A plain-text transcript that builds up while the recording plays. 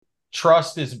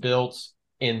trust is built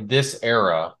in this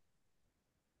era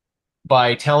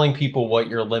by telling people what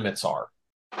your limits are.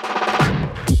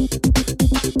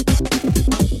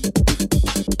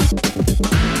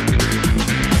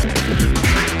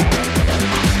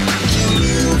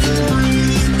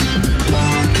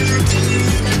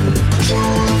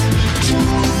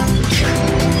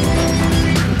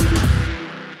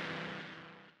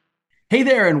 Hey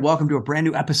there, and welcome to a brand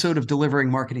new episode of Delivering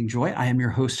Marketing Joy. I am your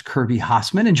host, Kirby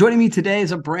Hasseman, and joining me today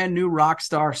is a brand new rock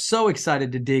star. So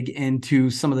excited to dig into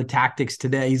some of the tactics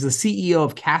today. He's the CEO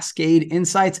of Cascade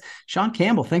Insights. Sean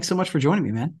Campbell, thanks so much for joining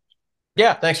me, man.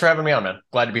 Yeah, thanks for having me on, man.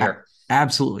 Glad to be here.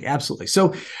 Absolutely, absolutely.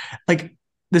 So,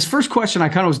 this first question, I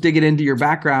kind of was digging into your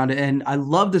background, and I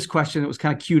love this question. It was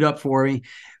kind of queued up for me.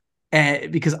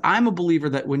 Because I'm a believer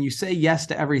that when you say yes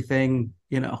to everything,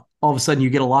 all of a sudden you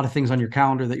get a lot of things on your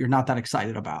calendar that you're not that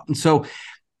excited about. And so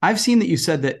I've seen that you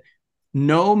said that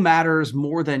no matters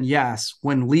more than yes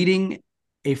when leading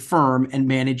a firm and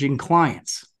managing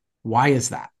clients. Why is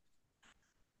that?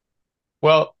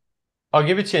 Well, I'll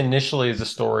give it to you initially as a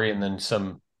story and then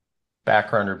some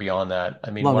background or beyond that.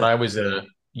 When I was a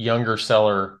younger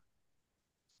seller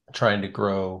trying to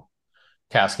grow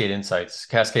Cascade Insights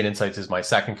is my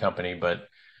second company, but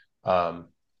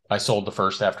I sold the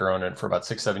first after owning it for about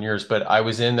 6-7 years. But I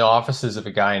was in the offices of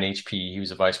a guy in HP. He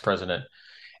was a vice president.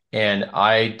 And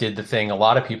I did the thing a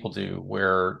lot of people do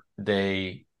where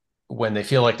when they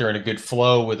feel like they're in a good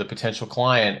flow with a potential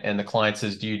client and the client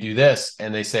says, do you do this?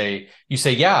 And you say,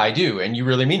 yeah, I do. And you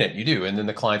really mean it. You do. And then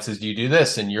the client says, do you do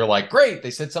this? And you're like, great.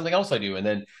 They said something else I do. And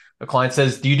then the client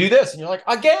says, do you do this? And you're like,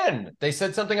 again, they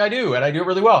said something I do, and I do it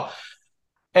really well.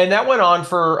 And that went on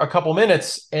for a couple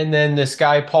minutes. And then this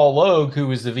guy, Paul Logue, who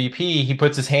was the VP, he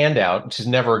puts his hand out, which is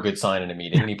never a good sign in a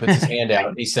meeting. And he puts his hand out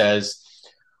and he says,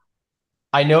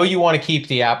 I know you want to keep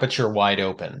the aperture wide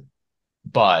open,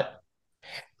 for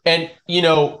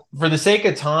the sake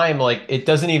of time, it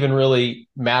doesn't even really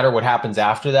matter what happens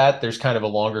after that. There's kind of a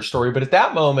longer story. But at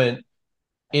that moment,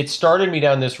 it started me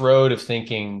down this road of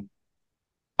thinking,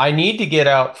 I need to get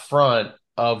out front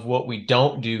of what we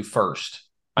don't do first.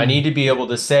 I need to be able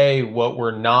to say what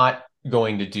we're not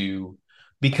going to do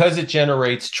because it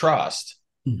generates trust.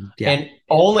 Yeah.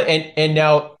 And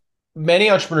now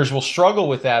many entrepreneurs will struggle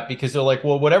with that because they're like,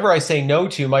 well, whatever I say no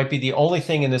to might be the only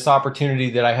thing in this opportunity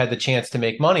that I had the chance to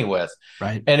make money with.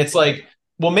 Right. And it's like,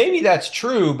 well, maybe that's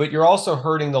true, but you're also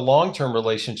hurting the long-term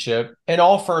relationship, and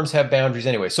all firms have boundaries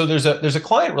anyway. So there's a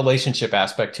client relationship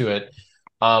aspect to it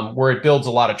where it builds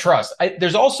a lot of trust.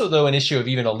 There's also, though, an issue of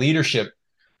even a leadership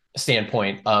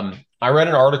standpoint. I read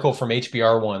an article from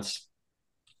HBR once,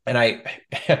 and I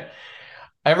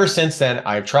ever since then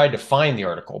I've tried to find the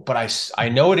article, but I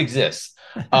know it exists.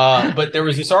 But there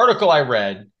was this article I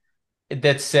read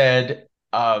that said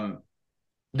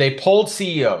they polled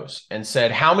CEOs and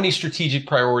said, how many strategic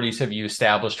priorities have you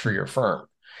established for your firm?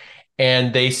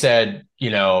 And they said,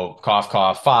 cough,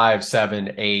 cough, 5,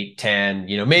 7, 8, 10,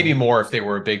 maybe more if they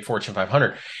were a big Fortune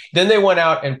 500. Then they went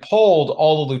out and polled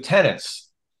all the lieutenants,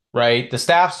 right? The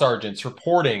staff sergeants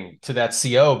reporting to that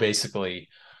CO basically.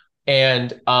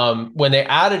 And when they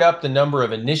added up the number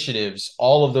of initiatives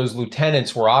all of those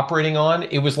lieutenants were operating on,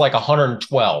 it was like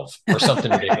 112 or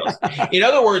something ridiculous. In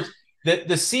other words, the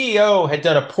CEO had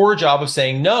done a poor job of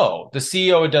saying no. The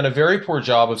CEO had done a very poor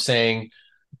job of saying,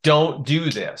 don't do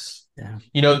this.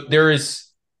 Yeah.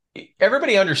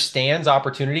 Everybody understands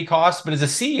opportunity costs, but as a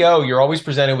CEO, you're always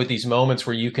presented with these moments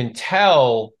where you can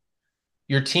tell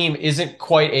your team isn't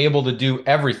quite able to do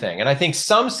everything. And I think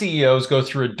some CEOs go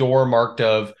through a door marked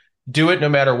of do it no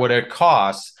matter what it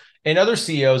costs. And other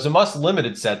CEOs, a much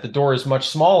limited set, the door is much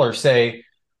smaller, say,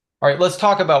 all right, let's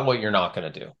talk about what you're not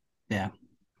going to do. Yeah.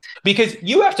 Because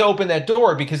you have to open that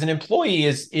door, because an employee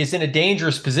is in a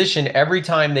dangerous position every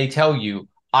time they tell you,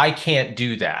 I can't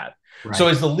do that. Right. So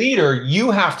as the leader, you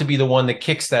have to be the one that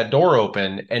kicks that door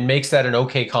open and makes that an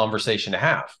okay conversation to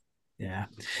have. Yeah.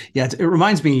 It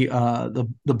reminds me the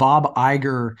Bob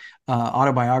Iger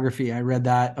autobiography. I read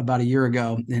that about a year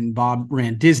ago, and Bob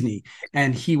ran Disney,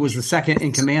 and he was the second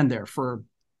in command there for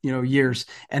years.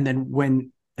 And then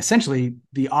when essentially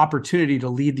the opportunity to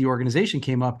lead the organization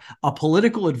came up, a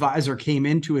political advisor came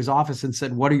into his office and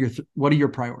said, what are your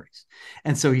priorities?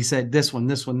 And so he said, this one,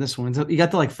 this one, this one. And so he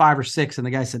got to like 5 or 6, and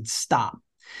the guy said, stop.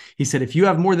 He said, if you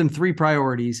have more than 3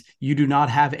 priorities, you do not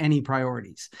have any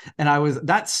priorities. And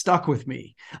that stuck with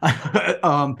me. And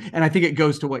I think it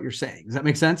goes to what you're saying. Does that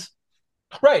make sense?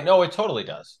 Right. No, it totally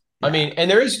does. Yeah. And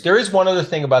there is one other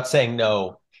thing about saying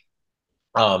no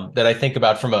that I think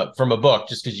about from a book,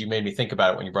 just because you made me think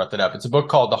about it when you brought that up. It's a book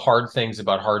called The Hard Things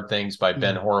About Hard Things by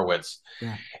Ben Horowitz.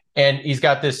 Yeah. And he's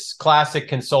got this classic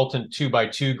consultant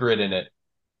 2x2 grid in it.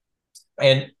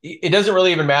 And it doesn't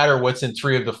really even matter what's in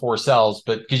 3 of the 4 cells,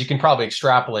 but because you can probably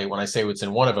extrapolate when I say what's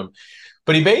in one of them.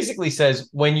 But he basically says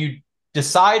when you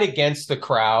decide against the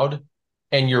crowd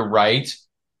and you're right,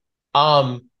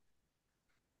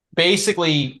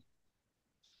 basically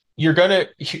you're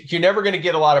never going to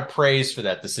get a lot of praise for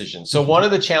that decision. So one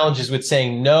of the challenges with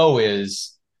saying no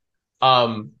is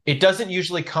it doesn't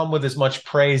usually come with as much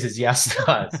praise as yes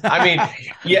does. I mean,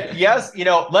 yes,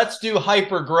 let's do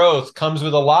hyper growth comes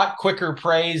with a lot quicker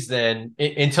praise than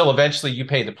until eventually you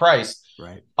pay the price.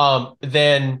 Right.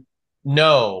 Then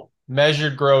no,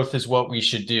 measured growth is what we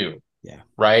should do. Yeah.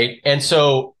 Right. And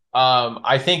so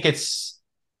I think it's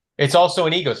also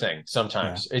an ego thing.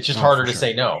 Sometimes it's just harder to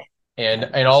say no.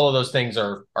 And all of those things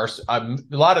are a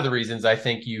lot of the reasons I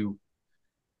think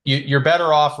you're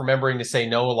better off remembering to say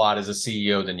no a lot as a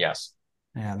CEO than yes.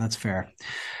 Yeah, that's fair.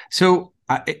 So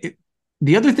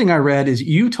the other thing I read is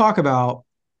you talk about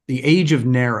the age of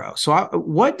narrow. So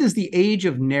what does the age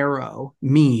of narrow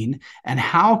mean, and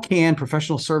how can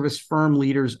professional service firm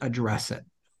leaders address it?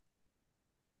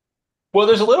 Well,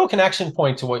 there's a little connection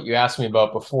point to what you asked me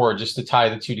about before, just to tie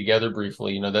the two together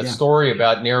briefly. That story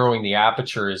about narrowing the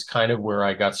aperture is kind of where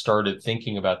I got started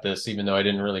thinking about this, even though I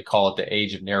didn't really call it the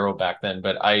age of narrow back then.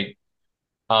 But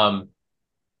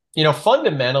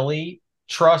fundamentally,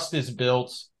 trust is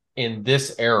built in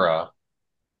this era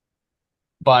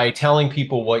by telling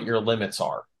people what your limits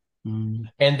are. Mm.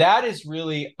 And that is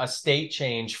really a state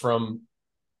change from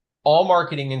all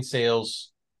marketing and sales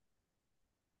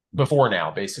before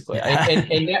now, basically.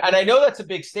 And I know that's a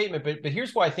big statement, but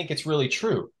here's why I think it's really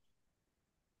true.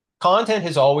 Content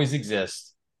has always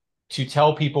existed to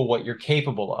tell people what you're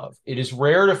capable of. It is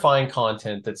rare to find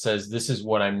content that says this is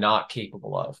what I'm not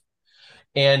capable of.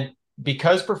 And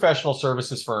because professional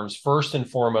services firms, first and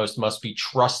foremost, must be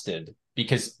trusted,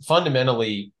 because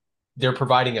fundamentally they're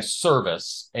providing a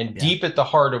service, and deep at the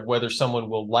heart of whether someone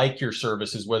will like your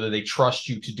service is whether they trust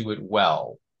you to do it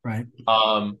well. Right.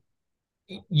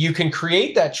 You can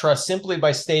create that trust simply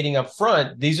by stating up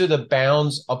front, these are the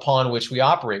bounds upon which we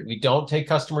operate. We don't take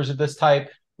customers of this type.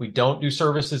 We don't do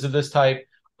services of this type.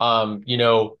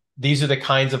 These are the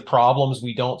kinds of problems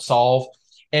we don't solve.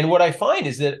 And what I find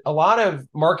is that a lot of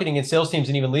marketing and sales teams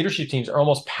and even leadership teams are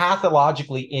almost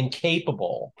pathologically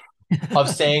incapable of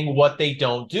saying what they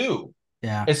don't do,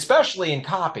 especially in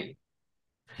copy.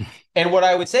 And what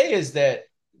I would say is that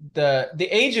the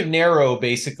age of narrow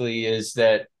basically is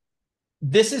that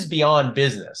this is beyond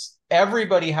business.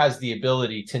 Everybody has the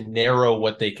ability to narrow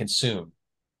what they consume.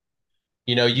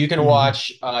 You can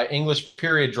watch English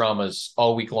period dramas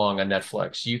all week long on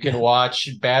Netflix. You can watch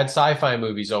bad sci-fi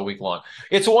movies all week long.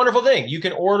 It's a wonderful thing. You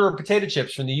can order potato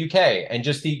chips from the UK and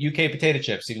just eat UK potato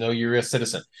chips, even though you're a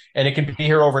citizen, and it can be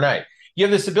here overnight. You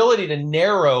have this ability to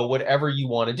narrow whatever you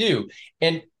want to do.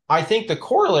 And I think the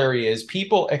corollary is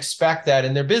people expect that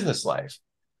in their business life.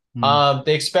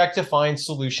 They expect to find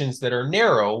solutions that are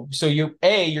narrow. So you're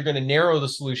going to narrow the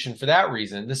solution for that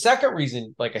reason. The second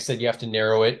reason, like I said, you have to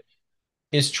narrow it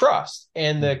is trust.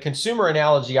 And the consumer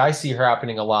analogy I see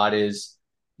happening a lot is,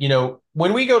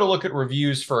 when we go to look at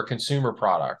reviews for a consumer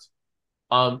product,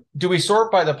 do we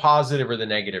sort by the positive or the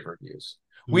negative reviews?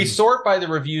 We sort by the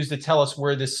reviews that tell us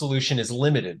where this solution is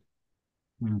limited,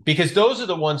 because those are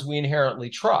the ones we inherently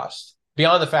trust,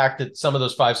 beyond the fact that some of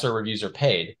those 5-star reviews are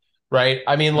paid. Right.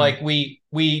 I mean, like we're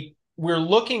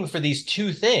looking for these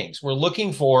two things. We're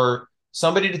looking for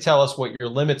somebody to tell us what your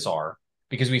limits are,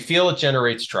 because we feel it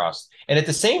generates trust. And at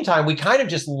the same time, we kind of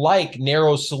just like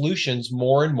narrow solutions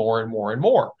more and more and more and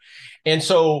more. And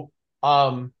so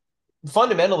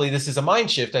fundamentally, this is a mind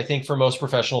shift, I think, for most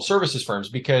professional services firms,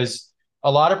 because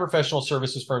a lot of professional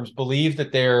services firms believe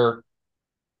that they're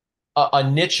a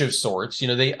niche of sorts.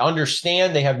 They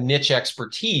understand they have niche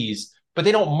expertise, but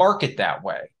they don't market that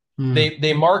way.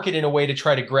 They market in a way to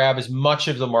try to grab as much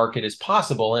of the market as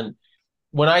possible. And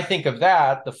when I think of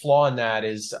that, the flaw in that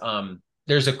is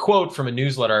there's a quote from a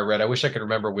newsletter I read. I wish I could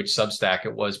remember which Substack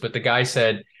it was, but the guy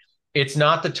said, it's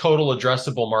not the total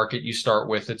addressable market you start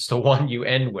with, it's the one you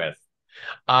end with.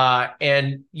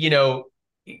 And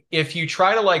if you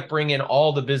try to bring in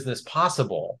all the business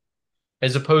possible,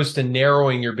 as opposed to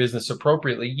narrowing your business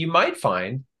appropriately, you might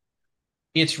find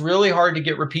it's really hard to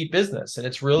get repeat business, and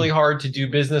it's really hard to do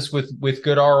business with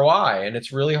good ROI. And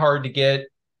it's really hard to get,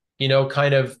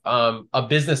 a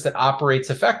business that operates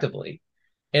effectively.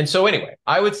 And so anyway,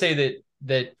 I would say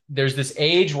that there's this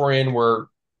age we're in where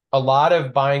a lot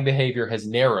of buying behavior has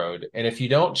narrowed. And if you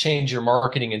don't change your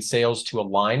marketing and sales to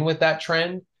align with that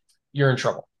trend, you're in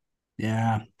trouble.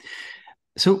 Yeah.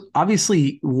 So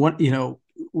obviously,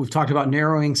 we've talked about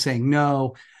narrowing, saying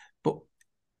no, but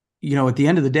at the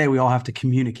end of the day, we all have to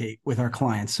communicate with our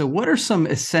clients. So what are some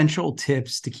essential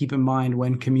tips to keep in mind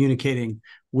when communicating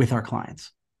with our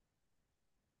clients?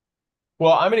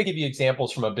 Well, I'm going to give you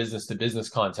examples from a business to business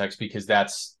context because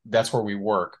that's where we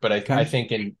work. But I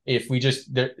think if we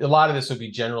a lot of this would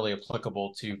be generally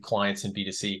applicable to clients in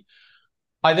B2C.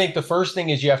 I think the first thing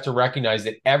is you have to recognize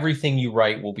that everything you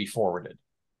write will be forwarded.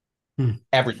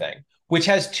 Everything, which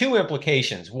has two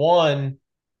implications. One,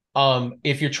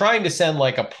 if you're trying to send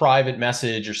like a private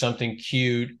message or something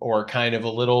cute or kind of a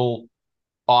little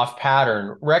off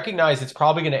pattern, recognize it's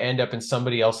probably going to end up in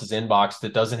somebody else's inbox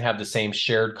that doesn't have the same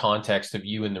shared context of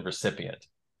you and the recipient.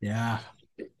 Yeah.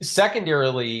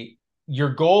 Secondarily, your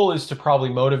goal is to probably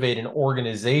motivate an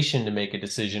organization to make a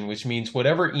decision, which means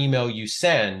whatever email you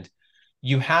send,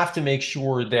 you have to make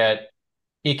sure that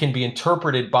it can be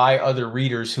interpreted by other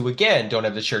readers who, again, don't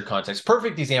have the shared context.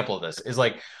 Perfect example of this is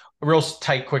like a real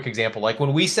tight, quick example. Like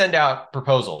when we send out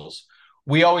proposals,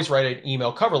 we always write an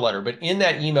email cover letter, but in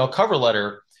that email cover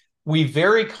letter, we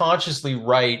very consciously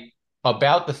write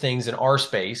about the things in our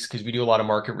space, because we do a lot of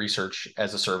market research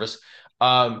as a service.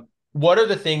 What are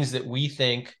the things that we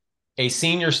think a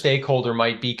senior stakeholder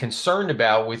might be concerned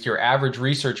about with your average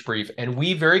research brief? And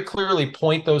we very clearly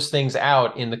point those things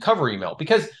out in the cover email,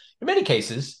 because in many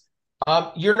cases,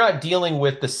 you're not dealing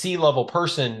with the C-level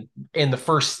person in the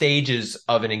first stages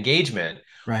of an engagement.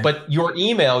 Right. But your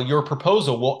email, your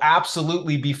proposal will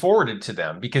absolutely be forwarded to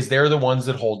them because they're the ones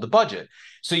that hold the budget.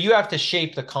 So you have to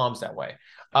shape the comms that way.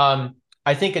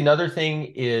 I think another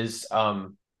thing is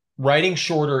writing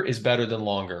shorter is better than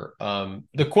longer.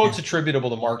 The quote's attributable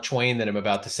to Mark Twain that I'm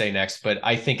about to say next, but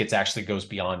I think it actually goes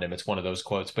beyond him. It's one of those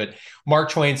quotes. But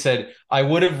Mark Twain said, "I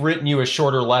would have written you a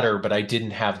shorter letter, but I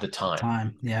didn't have the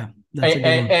time." Yeah.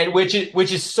 And which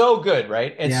is so good,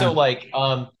 right? And so like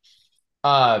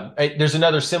there's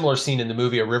another similar scene in the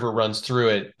movie, A River Runs Through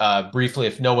It. Briefly,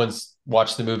 if no one's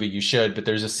watched the movie, you should, but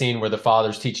there's a scene where the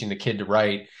father's teaching the kid to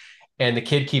write, and the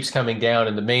kid keeps coming down,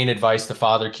 and the main advice the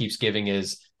father keeps giving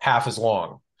is half as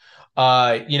long.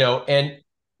 And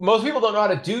most people don't know how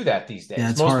to do that these days.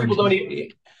 Most hard. People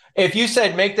don't if you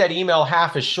said make that email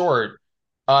half as short,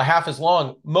 half as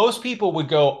long, most people would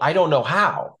go, I don't know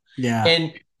how. Yeah.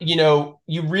 And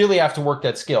you really have to work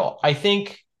that skill. I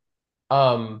think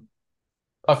a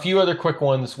few other quick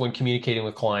ones when communicating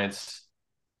with clients.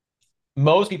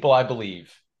 Most people, I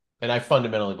believe, and I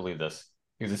fundamentally believe this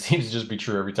because it seems to just be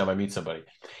true every time I meet somebody.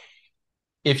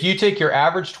 If you take your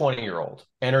average 20-year-old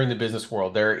entering the business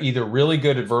world, they're either really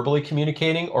good at verbally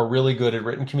communicating or really good at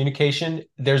written communication.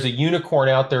 There's a unicorn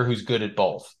out there who's good at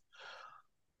both.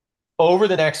 Over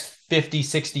the next 50,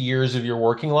 60 years of your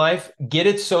working life, get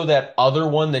it so that other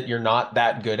one that you're not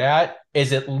that good at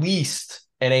is at least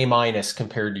an A-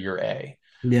 compared to your A.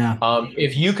 Yeah.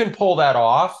 If you can pull that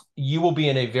off, you will be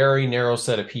in a very narrow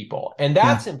set of people. And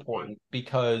that's important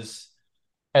because,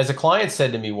 as a client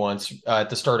said to me once at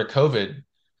the start of COVID,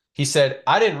 he said,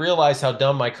 I didn't realize how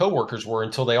dumb my coworkers were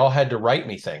until they all had to write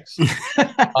me things.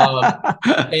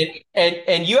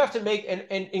 And you have to make, and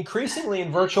increasingly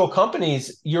in virtual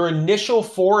companies, your initial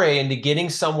foray into getting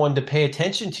someone to pay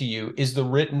attention to you is the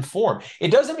written form. It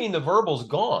doesn't mean the verbal's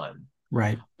gone.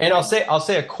 Right. And I'll say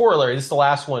a corollary. This is the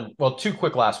last one. Well, two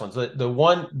quick last ones.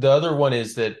 The other one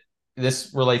is that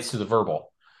this relates to the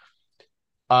verbal.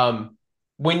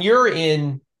 When you're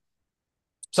in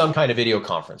some kind of video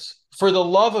conference, for the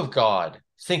love of God,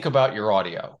 think about your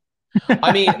audio.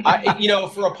 I mean,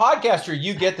 for a podcaster,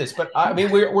 you get this, but I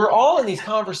mean, we're all in these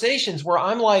conversations where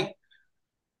I'm like,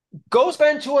 go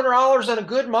spend $200 on a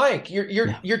good mic.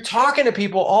 You're talking to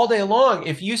people all day long.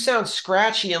 If you sound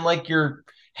scratchy and like you're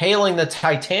hailing the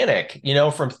Titanic,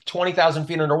 from 20,000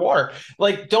 feet underwater,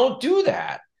 like, don't do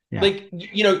that. Yeah. Like,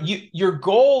 your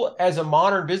goal as a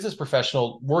modern business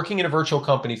professional working in a virtual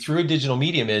company through a digital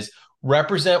medium is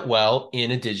represent well in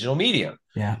a digital medium.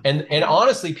 Yeah. And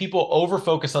honestly, people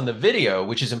over-focus on the video,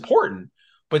 which is important,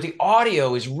 but the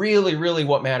audio is really, really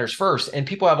what matters first. And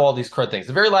people have all these crud things.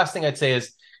 The very last thing I'd say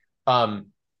is,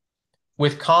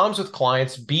 with comms with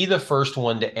clients, be the first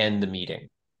one to end the meeting.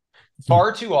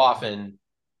 Far too often,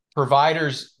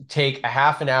 providers take a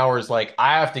half an hour is like,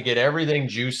 I have to get everything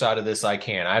juice out of this I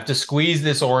can. I have to squeeze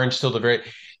this orange till the very...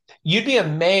 You'd be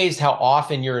amazed how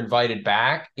often you're invited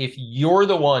back if you're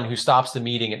the one who stops the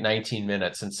meeting at 19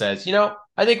 minutes and says,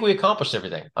 I think we accomplished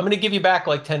everything. I'm going to give you back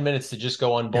like 10 minutes to just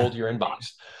go unbold your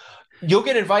inbox. You'll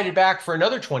get invited back for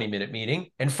another 20-minute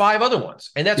meeting and 5 other ones.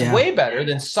 And that's way better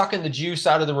than sucking the juice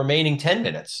out of the remaining 10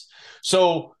 minutes.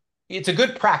 So it's a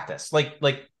good practice. Like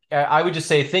I would just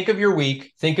say, think of your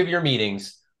week, think of your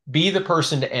meetings, be the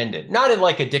person to end it. Not in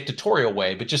like a dictatorial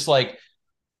way, but just like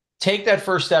take that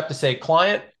first step to say,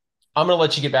 client, I'm going to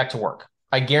let you get back to work.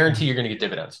 I guarantee you're going to get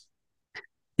dividends.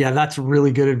 Yeah, that's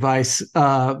really good advice.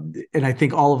 And I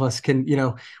think all of us can,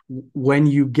 when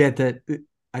you get that,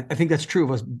 I think that's true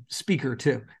of a speaker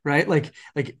too, right? Like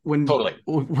when Totally.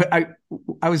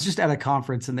 I was just at a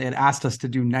conference and they had asked us to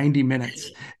do 90 minutes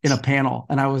in a panel.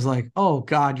 And I was like, oh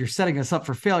God, you're setting us up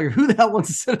for failure. Who the hell wants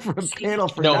to sit for a panel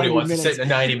for Nobody 90 wants minutes? to sit in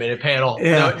a 90-minute panel.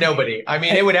 Yeah. No, nobody. I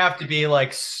mean, it would have to be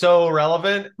like so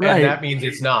relevant. Right. And that means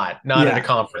it's not at a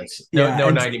conference. No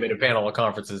 90-minute panel at a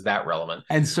conference is that relevent.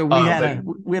 And so we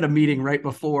had a meeting right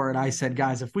before, and I said,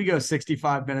 guys, if we go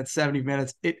 65 minutes, 70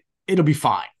 minutes, it'll be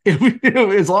fine.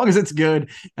 As long as it's good.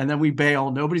 And then we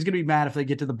bail. Nobody's going to be mad if they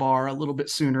get to the bar a little bit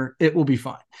sooner. It will be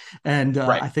fine. And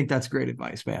right. I think that's great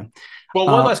advice, man. Well,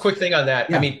 one last quick thing on that.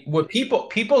 Yeah. I mean, what people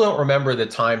don't remember the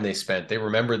time they spent. They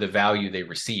remember the value they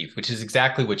received, which is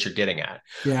exactly what you're getting at.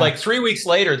 Yeah. Like 3 weeks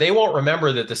later, they won't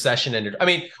remember that the session ended. I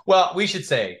mean, well, we should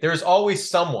say there's always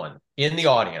someone in the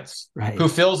audience who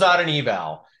fills out an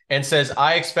eval and says,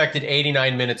 I expected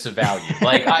 89 minutes of value.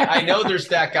 Like, I know there's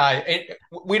that guy. And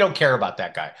we don't care about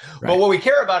that guy. Right. But what we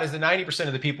care about is the 90%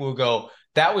 of the people who go,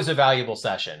 that was a valuable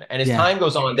session. And as time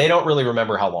goes on, they don't really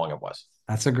remember how long it was.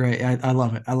 That's a great, I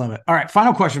love it. I love it. All right.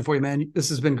 Final question for you, man. This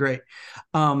has been great.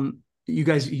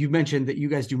 You mentioned that you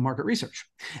guys do market research.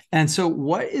 And so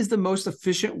what is the most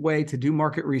efficient way to do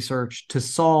market research to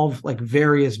solve like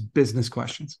various business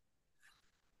questions?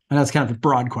 And that's kind of a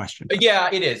broad question. Yeah,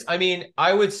 it is. I mean,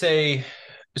 I would say,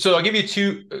 so I'll give you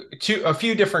a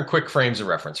few different quick frames of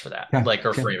reference for that,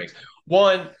 framings.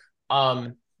 One,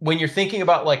 when you're thinking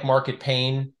about like market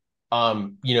pain,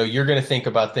 you're going to think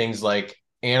about things like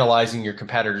analyzing your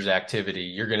competitors' activity.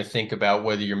 You're going to think about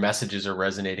whether your messages are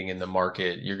resonating in the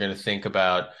market. You're going to think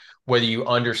about whether you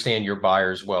understand your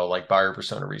buyers well, like buyer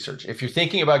persona research. If you're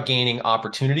thinking about gaining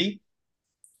opportunity,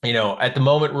 at the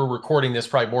moment we're recording this,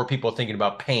 probably more people are thinking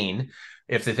about pain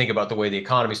if they think about the way the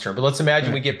economy's turned. But let's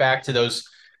imagine we get back to those,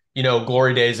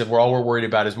 glory days of where all we're worried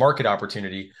about is market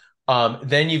opportunity.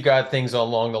 Then you've got things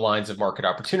along the lines of market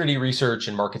opportunity research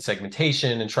and market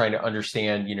segmentation and trying to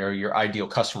understand, your ideal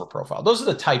customer profile. Those are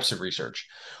the types of research.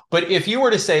 But if you were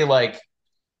to say like,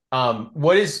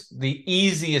 what is the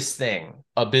easiest thing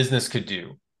a business could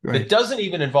do that doesn't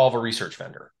even involve a research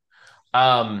vendor?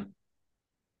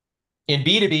 In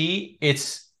B2B,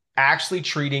 it's actually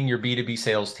treating your B2B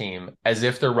sales team as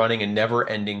if they're running a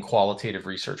never-ending qualitative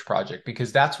research project,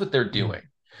 because that's what they're doing.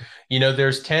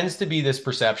 There tends to be this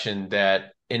perception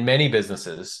that in many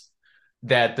businesses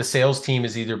that the sales team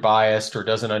is either biased or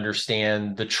doesn't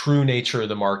understand the true nature of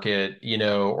the market,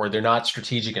 or they're not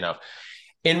strategic enough.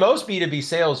 In most B2B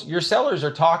sales, your sellers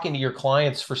are talking to your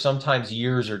clients for sometimes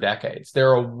years or decades.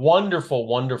 They're a wonderful,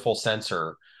 wonderful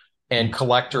sensor and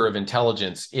collector of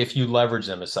intelligence if you leverage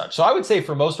them as such. So I would say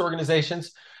for most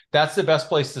organizations, that's the best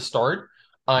place to start.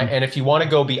 And if you want to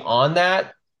go beyond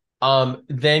that,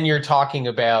 then you're talking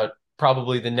about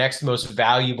probably the next most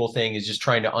valuable thing is just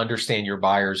trying to understand your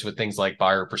buyers with things like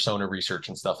buyer persona research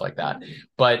and stuff like that.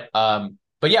 But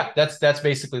yeah, that's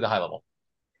basically the high level.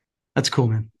 That's cool,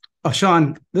 man. Oh,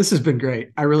 Sean, this has been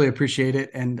great. I really appreciate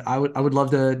it. And I would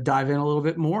love to dive in a little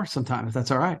bit more sometime, if that's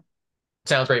all right.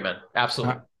 Sounds great, man.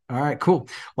 Absolutely. All right, cool.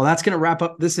 Well, that's going to wrap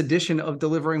up this edition of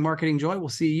Delivering Marketing Joy. We'll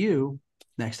see you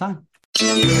next time.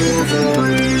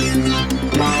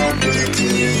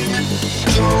 Marketing.